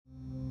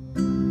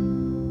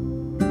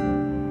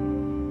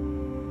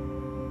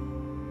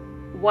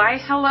Why,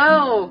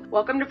 hello!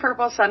 Welcome to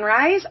Purple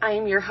Sunrise. I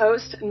am your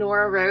host,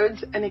 Nora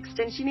Rhodes, an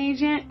extension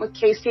agent with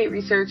K-State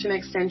Research and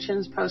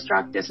Extension's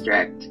Post-Rock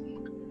District.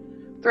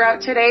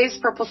 Throughout today's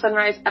Purple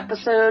Sunrise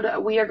episode,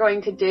 we are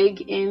going to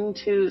dig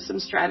into some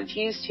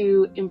strategies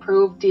to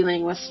improve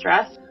dealing with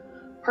stress.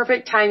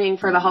 Perfect timing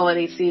for the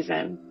holiday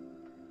season.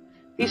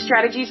 These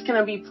strategies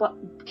can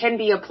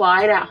be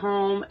applied at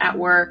home, at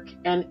work,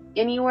 and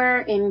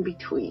anywhere in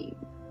between.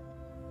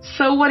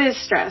 So what is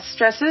stress?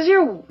 Stress is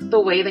the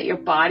way that your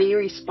body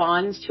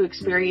responds to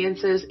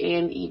experiences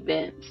and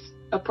events.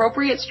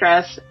 Appropriate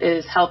stress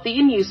is healthy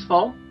and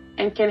useful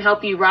and can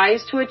help you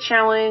rise to a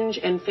challenge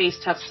and face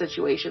tough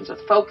situations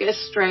with focus,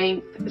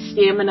 strength,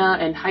 stamina,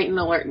 and heightened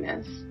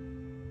alertness.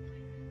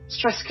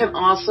 Stress can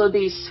also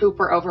be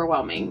super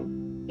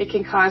overwhelming. It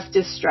can cause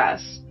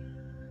distress,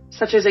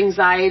 such as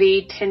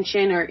anxiety,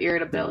 tension, or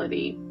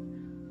irritability.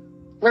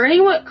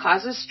 Learning what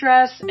causes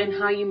stress and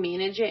how you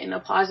manage it in a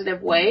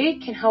positive way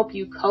can help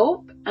you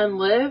cope and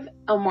live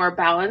a more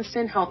balanced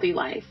and healthy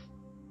life.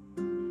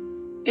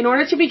 In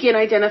order to begin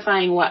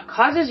identifying what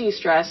causes you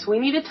stress, we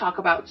need to talk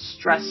about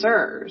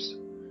stressors.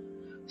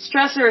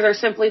 Stressors are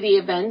simply the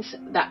events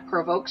that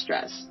provoke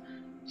stress.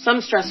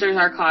 Some stressors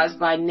are caused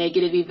by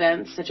negative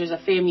events such as a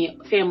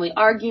family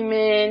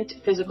argument,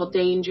 physical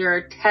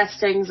danger,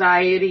 test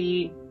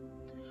anxiety,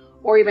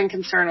 or even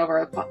concern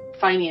over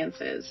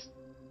finances.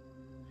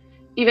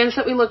 Events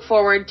that we look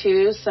forward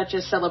to, such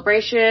as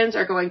celebrations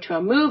or going to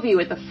a movie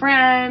with a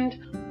friend,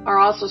 are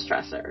also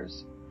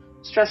stressors.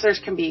 Stressors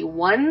can be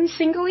one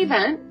single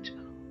event,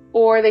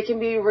 or they can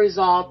be a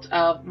result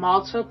of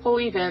multiple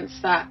events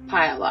that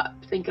pile up.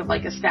 Think of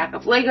like a stack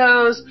of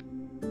Legos.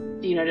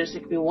 You notice it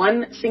can be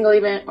one single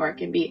event, or it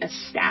can be a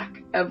stack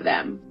of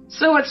them.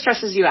 So what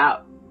stresses you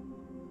out?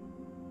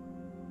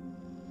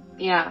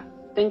 Yeah,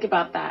 think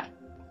about that.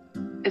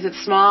 Is it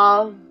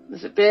small?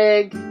 Is it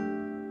big?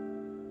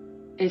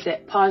 Is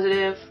it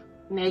positive?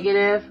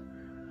 Negative?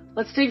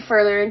 Let's dig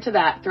further into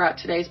that throughout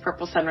today's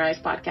Purple Sunrise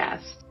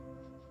podcast.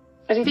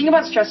 As you think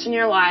about stress in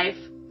your life,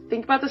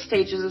 think about the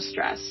stages of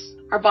stress.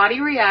 Our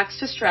body reacts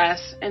to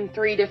stress in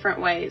 3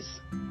 different ways.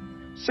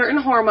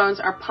 Certain hormones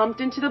are pumped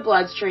into the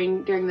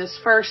bloodstream during this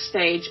first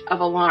stage of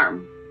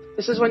alarm.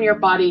 This is when your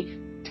body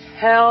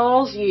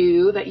tells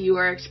you that you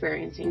are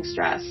experiencing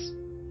stress.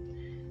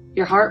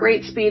 Your heart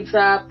rate speeds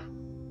up,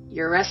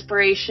 your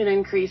respiration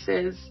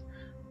increases,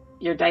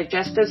 your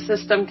digestive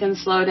system can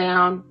slow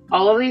down.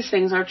 All of these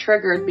things are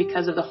triggered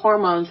because of the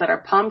hormones that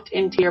are pumped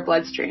into your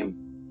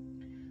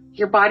bloodstream.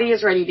 Your body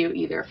is ready to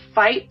either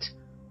fight,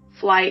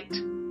 flight,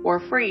 or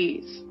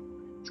freeze.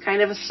 It's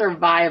kind of a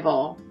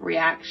survival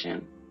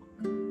reaction.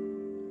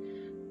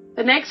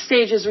 The next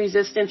stage is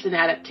resistance and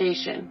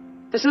adaptation.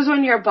 This is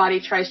when your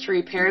body tries to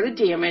repair the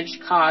damage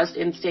caused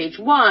in stage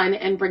 1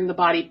 and bring the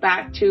body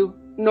back to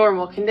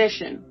normal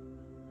condition.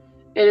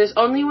 It is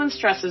only when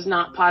stress is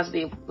not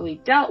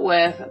positively dealt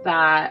with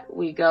that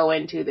we go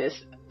into this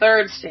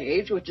 3rd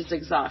stage, which is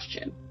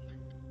exhaustion.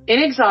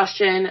 In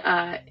exhaustion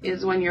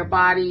is when your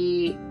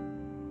body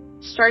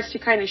starts to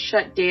kind of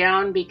shut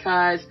down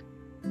because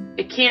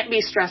it can't be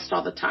stressed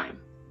all the time.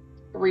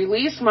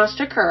 Release must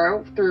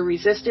occur through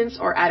resistance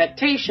or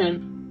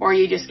adaptation, or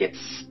you just get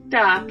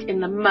stuck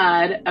in the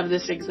mud of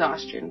this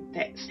exhaustion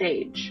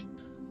stage.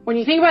 When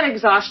you think about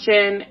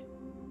exhaustion,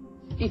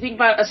 you think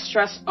about a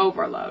stress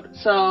overload.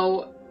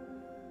 So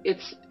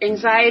it's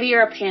anxiety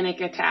or a panic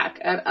attack,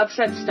 an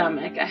upset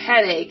stomach, a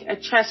headache, a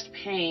chest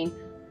pain,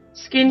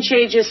 skin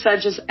changes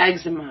such as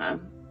eczema,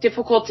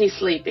 difficulty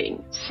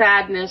sleeping,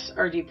 sadness,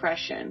 or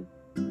depression.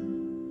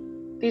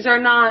 These are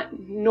not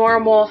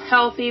normal,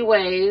 healthy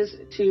ways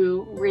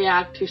to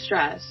react to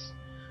stress.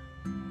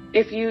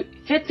 If you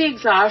hit the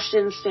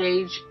exhaustion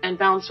stage and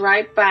bounce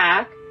right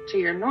back to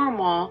your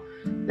normal,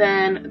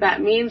 then that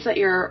means that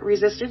your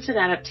resistance and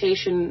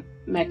adaptation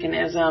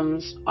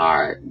mechanisms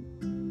are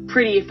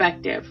pretty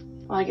effective.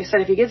 Like I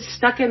said, if you get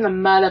stuck in the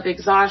mud of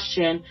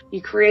exhaustion,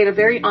 you create a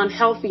very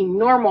unhealthy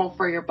normal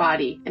for your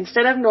body.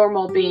 Instead of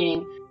normal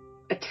being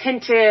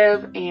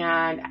attentive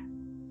and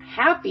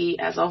happy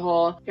as a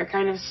whole, you're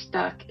kind of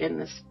stuck in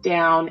this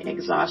down,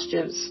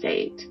 exhaustive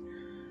state.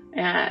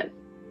 And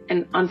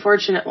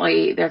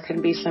unfortunately, there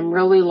can be some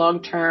really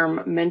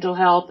long-term mental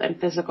health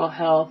and physical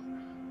health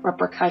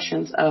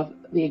repercussions of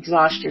the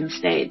exhaustion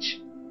stage.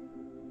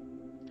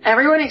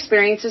 Everyone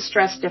experiences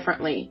stress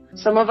differently.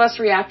 Some of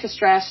us react to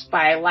stress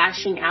by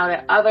lashing out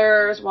at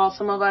others, while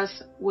some of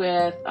us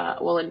will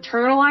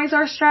internalize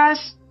our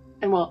stress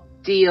and will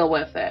deal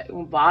with it.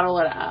 We'll bottle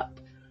it up.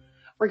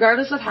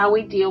 Regardless of how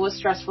we deal with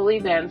stressful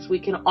events,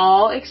 we can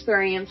all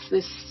experience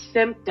the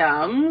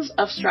symptoms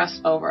of stress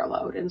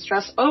overload. And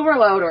stress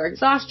overload or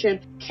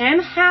exhaustion can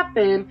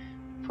happen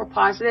for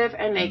positive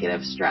and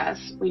negative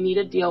stress. We need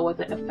to deal with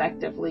it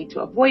effectively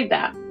to avoid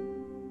that.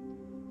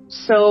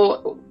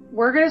 So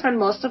we're going to spend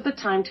most of the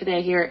time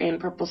today here in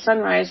Purple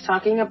Sunrise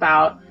talking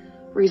about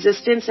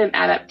resistance and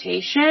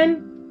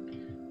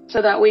adaptation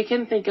so that we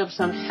can think of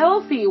some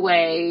healthy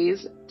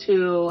ways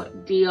to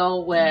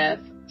deal with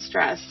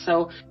stress.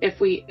 So if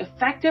we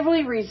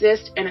effectively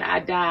resist and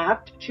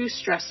adapt to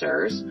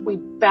stressors, we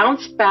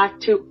bounce back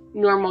to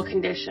normal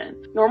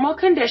condition. Normal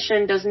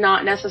condition does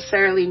not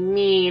necessarily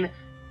mean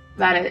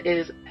that it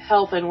is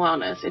health and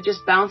wellness. It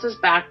just bounces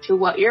back to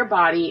what your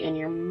body and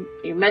your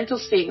mental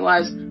state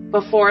was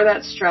before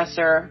that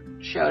stressor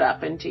showed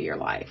up into your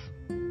life.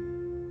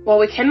 Well,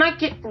 we cannot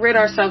get rid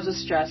ourselves of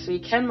stress, so you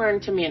can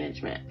learn to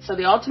manage it. So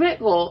the ultimate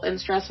goal in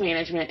stress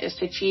management is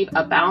to achieve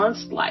a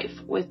balanced life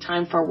with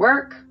time for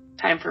work,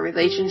 time for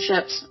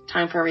relationships,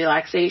 time for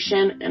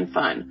relaxation and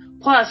fun.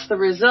 Plus, the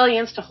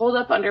resilience to hold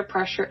up under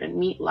pressure and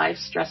meet life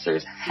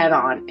stressors head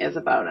on is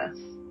a bonus.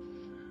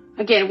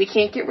 Again, we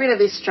can't get rid of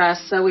this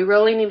stress, so we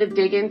really need to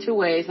dig into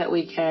ways that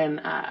we can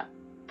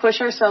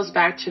push ourselves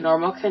back to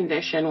normal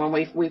condition when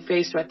we're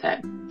faced with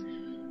it.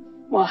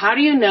 Well, how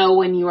do you know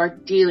when you are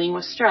dealing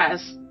with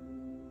stress?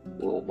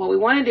 Well, what we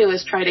want to do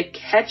is try to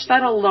catch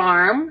that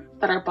alarm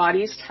that our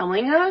body is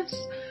telling us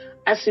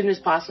as soon as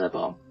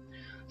possible.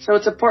 So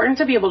it's important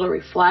to be able to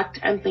reflect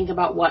and think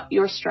about what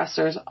your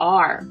stressors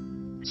are.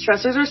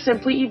 Stressors are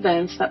simply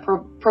events that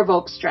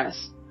provoke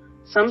stress.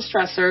 Some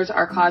stressors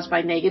are caused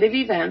by negative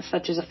events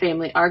such as a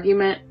family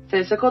argument,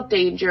 physical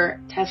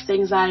danger, test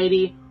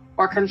anxiety,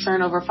 or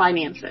concern over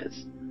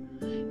finances.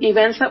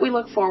 Events that we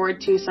look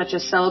forward to, such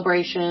as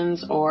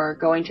celebrations or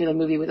going to the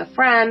movie with a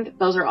friend,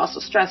 those are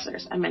also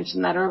stressors. I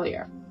mentioned that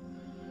earlier.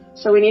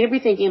 So we need to be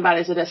thinking about,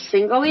 is it a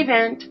single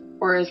event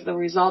or is it the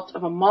result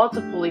of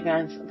multiple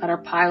events that are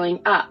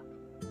piling up?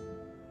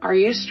 Are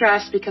you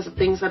stressed because of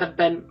things that have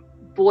been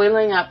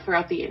boiling up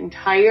throughout the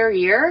entire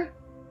year?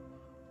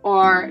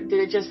 Or did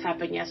it just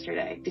happen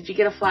yesterday? Did you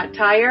get a flat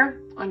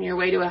tire on your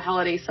way to a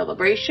holiday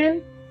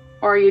celebration?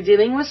 Or are you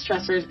dealing with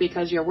stressors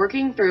because you're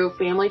working through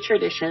family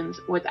traditions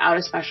without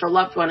a special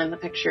loved one in the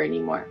picture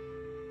anymore?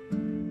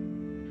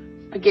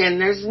 Again,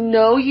 there's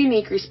no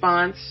unique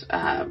response,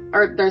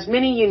 or there's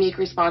many unique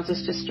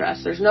responses to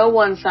stress. There's no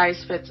one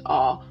size fits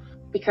all,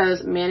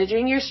 because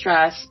managing your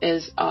stress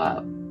is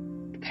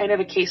kind of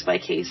a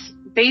case-by-case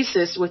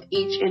basis with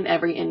each and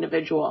every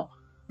individual.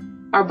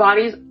 Our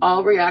bodies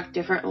all react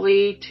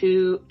differently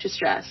to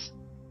stress.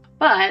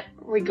 But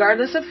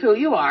regardless of who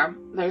you are,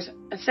 there's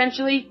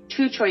essentially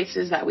two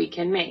choices that we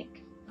can make.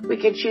 We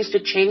can choose to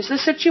change the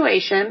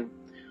situation,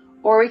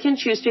 or we can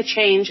choose to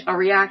change a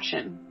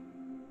reaction.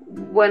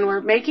 When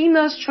we're making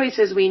those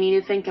choices, we need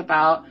to think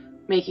about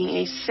making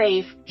a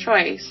safe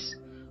choice.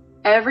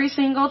 Every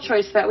single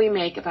choice that we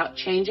make about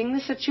changing the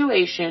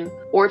situation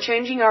or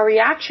changing our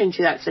reaction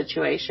to that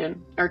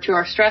situation or to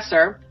our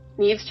stressor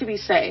needs to be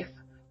safe.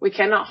 We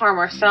cannot harm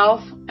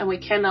ourselves and we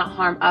cannot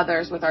harm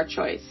others with our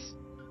choice.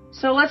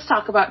 So let's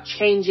talk about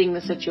changing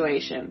the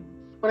situation.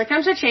 When it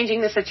comes to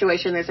changing the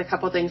situation, there's a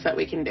couple things that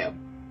we can do.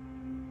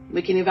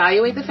 We can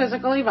evaluate the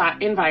physical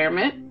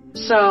environment.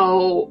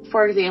 So,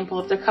 for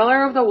example, if the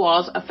color of the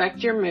walls affect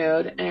your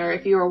mood, or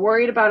if you are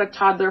worried about a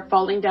toddler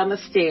falling down the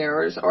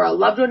stairs, or a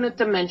loved one with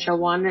dementia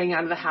wandering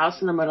out of the house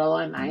in the middle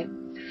of the night,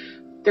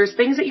 there's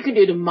things that you can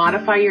do to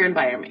modify your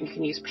environment. You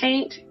can use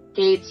paint,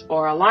 gates,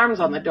 or alarms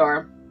on the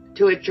door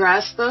to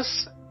address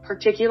those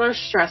particular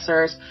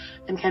stressors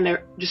and kind of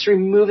just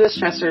remove the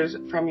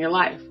stressors from your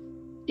life.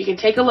 You can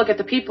take a look at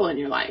the people in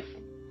your life.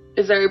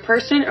 Is there a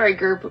person or a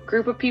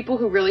group of people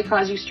who really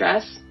cause you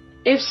stress?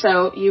 If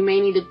so, you may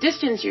need to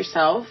distance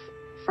yourself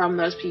from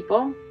those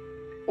people,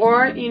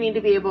 or you need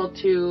to be able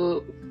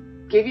to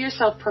give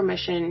yourself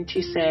permission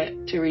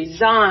to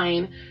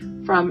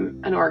resign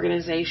from an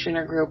organization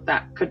or group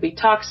that could be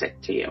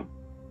toxic to you,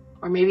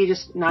 or maybe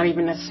just not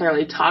even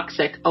necessarily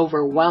toxic,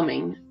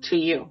 overwhelming to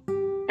you.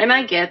 And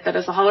I get that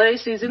as the holiday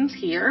season's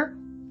here,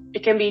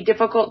 it can be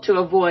difficult to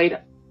avoid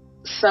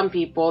some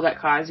people that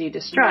cause you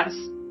distress.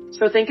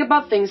 So think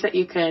about things that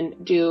you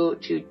can do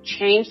to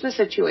change the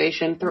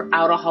situation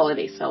throughout a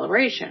holiday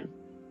celebration.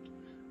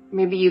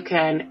 Maybe you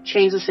can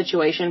change the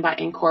situation by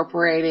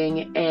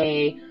incorporating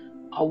a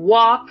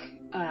walk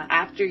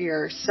after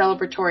your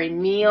celebratory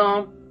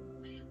meal.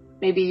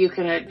 Maybe you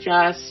can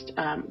adjust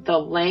the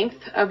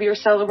length of your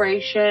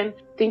celebration.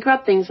 Think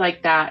about things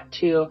like that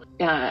to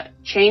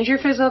change your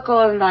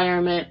physical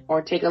environment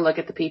or take a look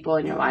at the people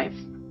in your life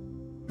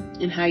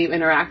and how you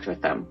interact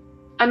with them.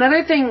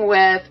 Another thing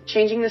with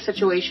changing the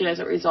situation as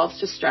it relates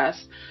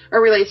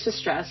to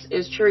stress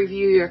is to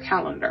review your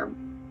calendar.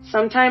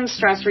 Sometimes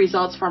stress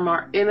results from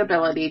our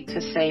inability to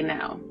say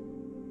no.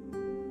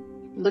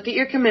 Look at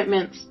your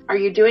commitments. Are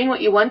you doing what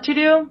you want to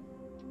do,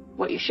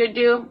 what you should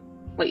do,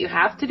 what you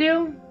have to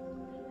do?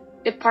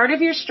 If part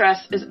of your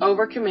stress is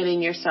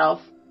overcommitting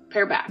yourself,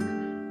 pare back.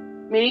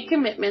 Many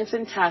commitments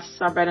and tasks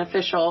are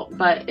beneficial,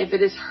 but if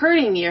it is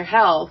hurting your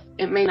health,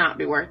 it may not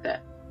be worth it.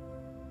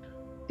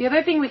 The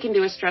other thing we can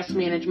do with stress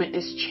management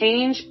is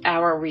change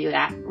our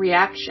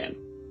reaction.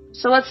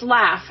 So let's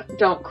laugh,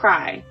 don't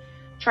cry.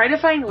 Try to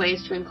find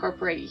ways to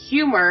incorporate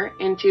humor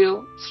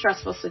into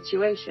stressful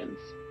situations.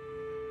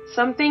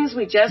 Some things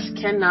we just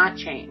cannot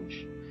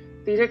change.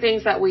 These are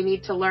things that we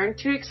need to learn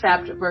to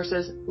accept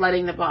versus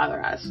letting them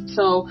bother us.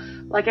 So,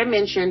 like I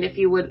mentioned, if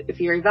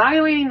you're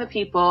evaluating the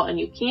people and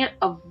you can't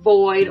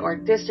avoid or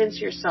distance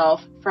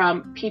yourself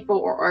from people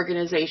or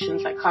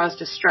organizations that cause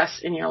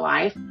distress in your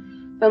life,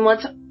 then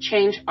let's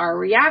change our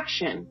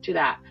reaction to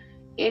that.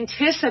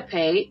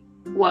 Anticipate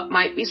what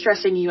might be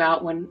stressing you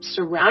out when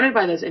surrounded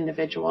by those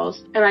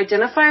individuals, and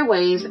identify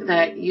ways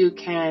that you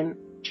can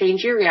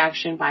change your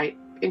reaction by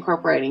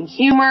incorporating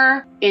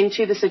humor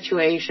into the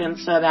situation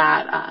so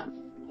that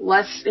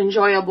less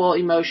enjoyable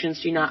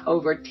emotions do not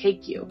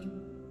overtake you.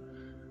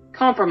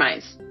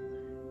 Compromise.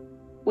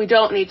 We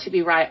don't need to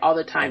be right all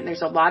the time.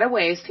 There's a lot of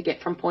ways to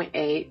get from point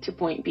A to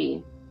point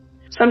B.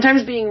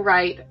 Sometimes being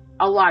right,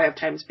 a lot of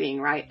times being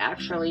right,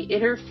 actually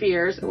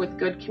interferes with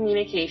good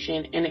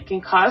communication, and it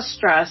can cause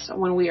stress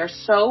when we are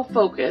so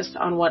focused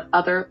on what the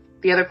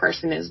other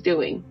person is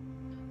doing.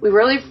 We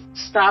really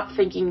stop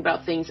thinking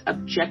about things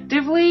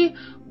objectively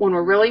when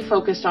we're really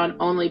focused on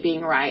only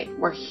being right.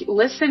 We're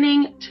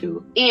listening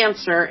to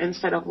answer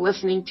instead of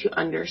listening to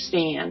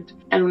understand.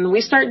 And when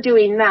we start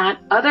doing that,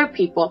 other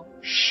people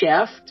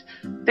shift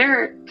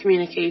their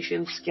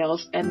communication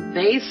skills and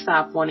they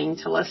stop wanting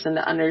to listen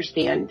to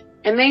understand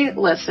and they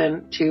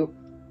listen to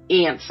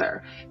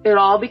answer. It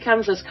all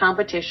becomes this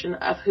competition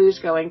of who's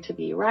going to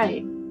be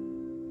right.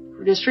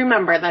 Just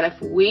remember that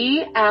if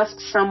we ask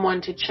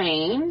someone to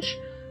change,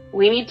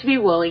 we need to be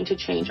willing to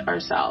change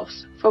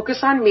ourselves.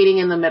 Focus on meeting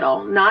in the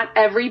middle. Not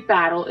every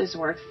battle is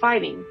worth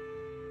fighting.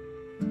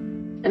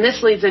 And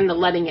this leads into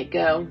letting it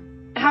go.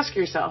 Ask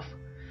yourself,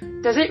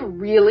 does it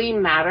really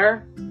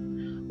matter?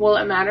 Will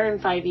it matter in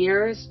 5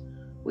 years?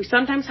 We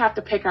sometimes have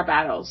to pick our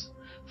battles.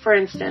 For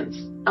instance,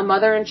 a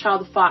mother and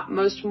child fought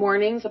most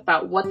mornings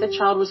about what the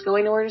child was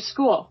going to wear to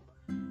school.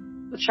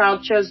 The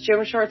child chose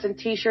gym shorts and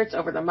t-shirts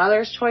over the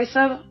mother's choice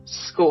of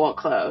school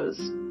clothes.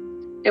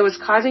 It was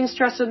causing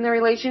stress in the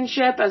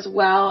relationship as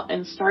well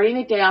and starting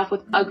the day off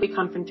with ugly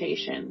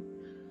confrontation.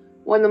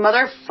 When the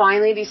mother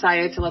finally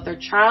decided to let their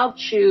child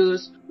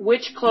choose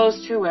which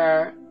clothes to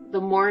wear,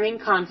 the morning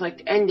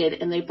conflict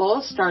ended and they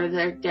both started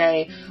their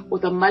day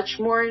with a much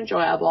more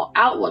enjoyable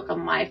outlook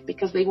on life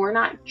because they were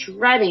not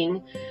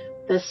dreading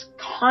this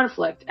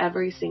conflict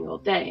every single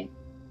day.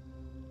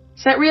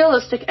 Set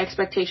realistic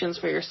expectations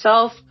for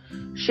yourself,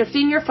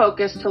 shifting your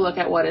focus to look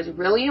at what is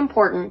really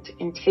important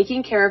and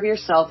taking care of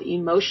yourself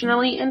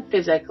emotionally and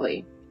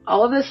physically.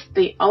 All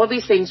of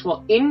these things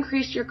will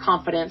increase your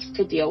confidence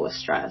to deal with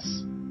stress.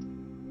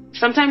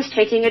 Sometimes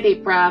taking a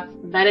deep breath,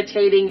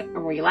 meditating,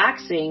 and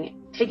relaxing,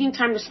 taking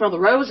time to smell the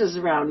roses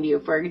around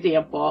you, for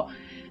example,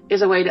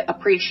 is a way to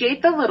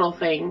appreciate the little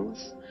things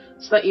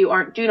so that you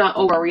do not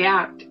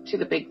overreact to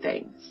the big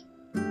things.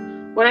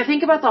 When I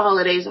think about the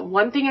holidays,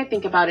 one thing I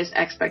think about is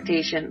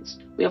expectations.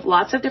 We have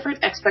lots of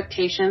different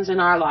expectations in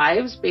our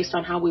lives based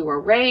on how we were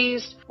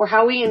raised or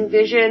how we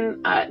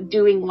envision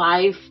doing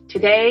life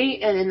today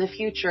and in the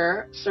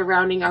future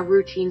surrounding our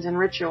routines and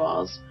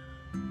rituals.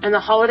 And the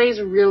holidays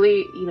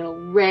really,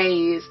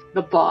 raise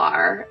the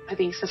bar. I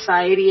think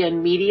society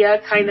and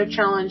media kind of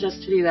challenge us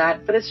to do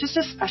that, but it's just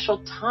a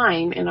special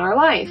time in our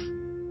life.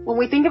 When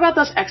we think about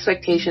those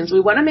expectations, we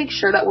want to make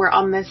sure that we're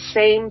on the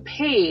same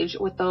page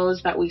with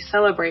those that we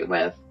celebrate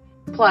with.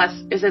 Plus,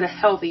 is it a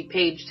healthy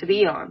page to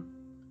be on?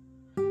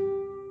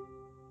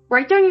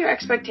 Write down your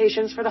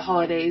expectations for the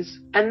holidays,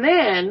 and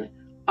then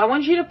I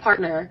want you to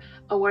partner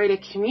a way to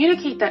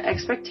communicate that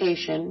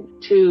expectation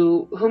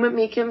to whom it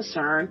may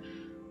concern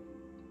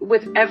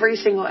with every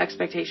single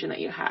expectation that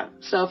you have.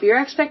 So if your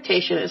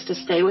expectation is to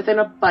stay within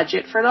a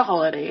budget for the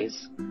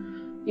holidays,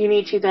 you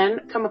need to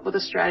then come up with a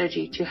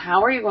strategy to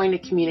how are you going to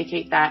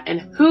communicate that and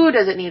who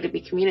does it need to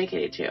be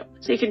communicated to.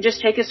 So you can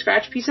just take a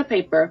scratch piece of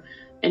paper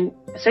and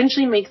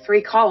essentially make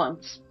 3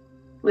 columns.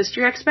 List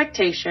your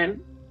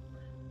expectation.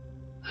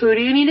 Who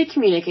do you need to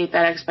communicate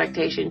that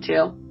expectation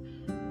to?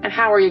 And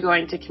how are you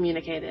going to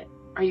communicate it?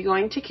 Are you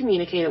going to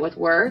communicate it with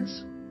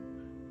words?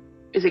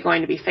 Is it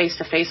going to be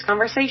face-to-face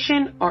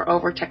conversation or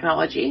over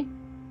technology?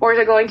 Or is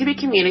it going to be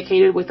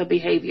communicated with a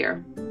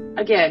behavior?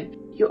 Again,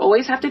 you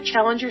always have to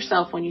challenge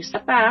yourself when you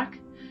step back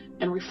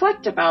and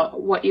reflect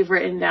about what you've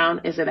written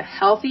down. Is it a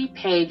healthy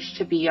page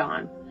to be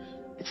on?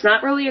 It's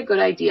not really a good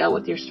idea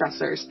with your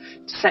stressors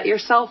to set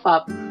yourself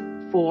up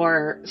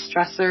for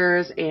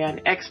stressors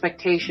and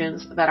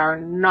expectations that are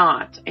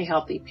not a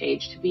healthy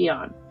page to be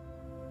on.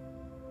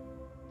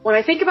 When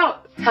I think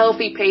about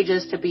healthy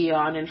pages to be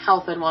on and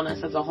health and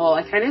wellness as a whole,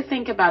 I kind of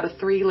think about a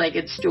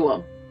 3-legged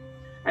stool.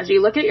 As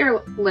you look at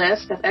your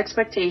list of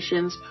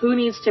expectations, who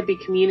needs to be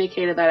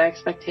communicated that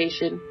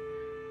expectation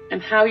and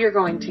how you're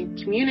going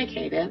to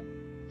communicate it,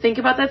 think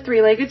about that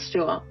 3-legged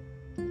stool.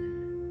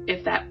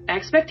 If that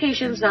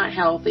expectation's not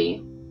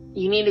healthy,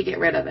 you need to get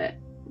rid of it.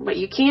 But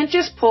you can't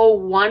just pull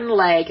one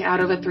leg out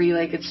of a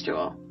 3-legged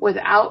stool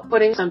without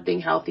putting something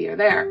healthier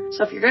there.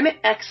 So if you're going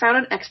to X out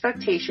an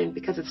expectation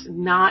because it's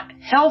not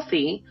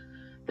healthy,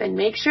 then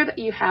make sure that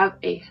you have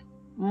a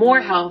more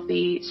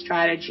healthy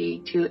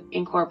strategy to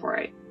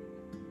incorporate.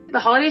 The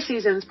holiday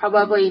season is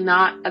probably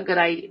not a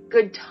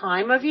good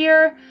time of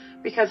year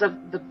because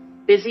of the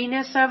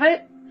busyness of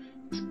it.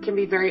 can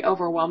be very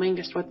overwhelming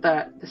just with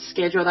the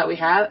schedule that we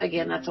have.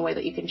 Again, that's a way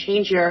that you can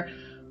change your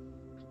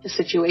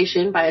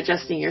situation by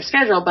adjusting your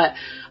schedule, but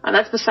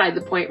that's beside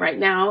the point right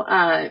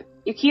now.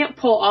 You can't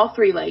pull all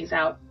 3 legs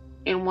out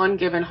in one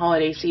given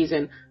holiday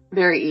season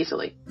very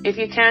easily. If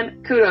you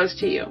can, kudos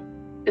to you.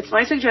 It's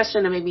my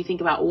suggestion to maybe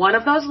think about one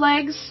of those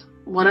legs,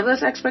 one of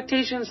those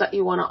expectations that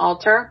you want to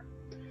alter,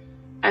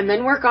 and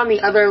then work on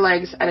the other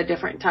legs at a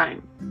different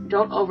time.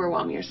 Don't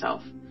overwhelm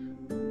yourself.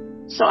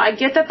 So I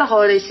get that the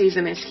holiday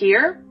season is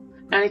here,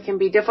 and it can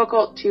be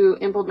difficult to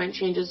implement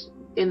changes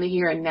in the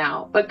here and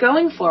now. But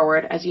going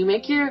forward, as you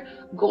make your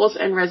goals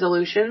and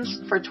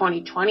resolutions for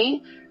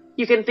 2020,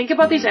 you can think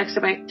about these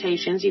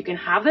expectations. You can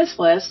have this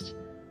list.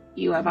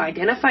 You have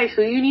identified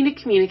who you need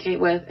to communicate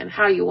with and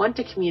how you want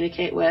to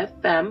communicate with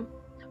them.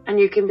 And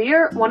you can be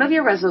one of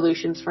your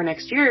resolutions for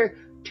next year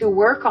to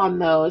work on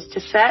those, to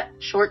set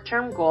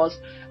short-term goals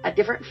at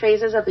different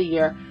phases of the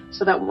year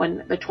so that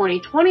when the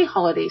 2020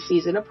 holiday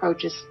season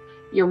approaches,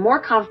 you're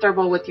more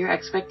comfortable with your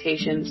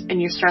expectations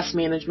and your stress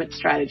management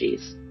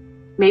strategies.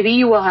 Maybe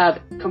you will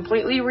have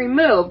completely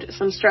removed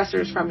some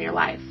stressors from your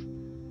life.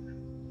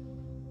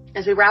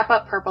 As we wrap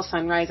up Purple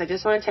Sunrise, I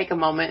just want to take a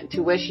moment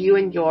to wish you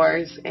and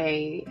yours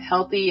a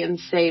healthy and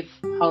safe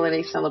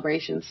holiday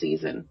celebration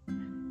season.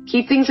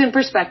 Keep things in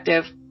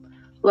perspective.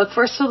 Look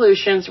for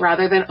solutions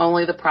rather than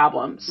only the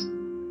problems.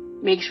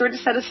 Make sure to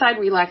set aside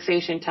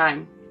relaxation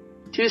time.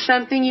 Do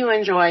something you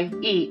enjoy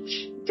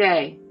each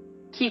day.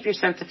 Keep your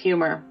sense of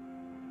humor.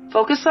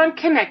 Focus on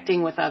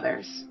connecting with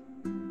others.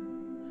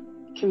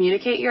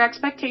 Communicate your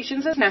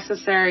expectations as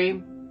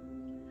necessary.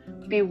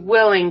 Be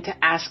willing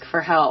to ask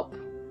for help.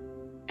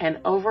 And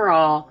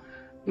overall,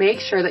 make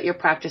sure that you're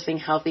practicing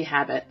healthy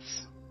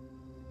habits.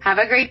 Have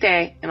a great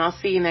day, and I'll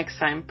see you next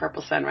time,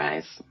 Purple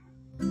Sunrise.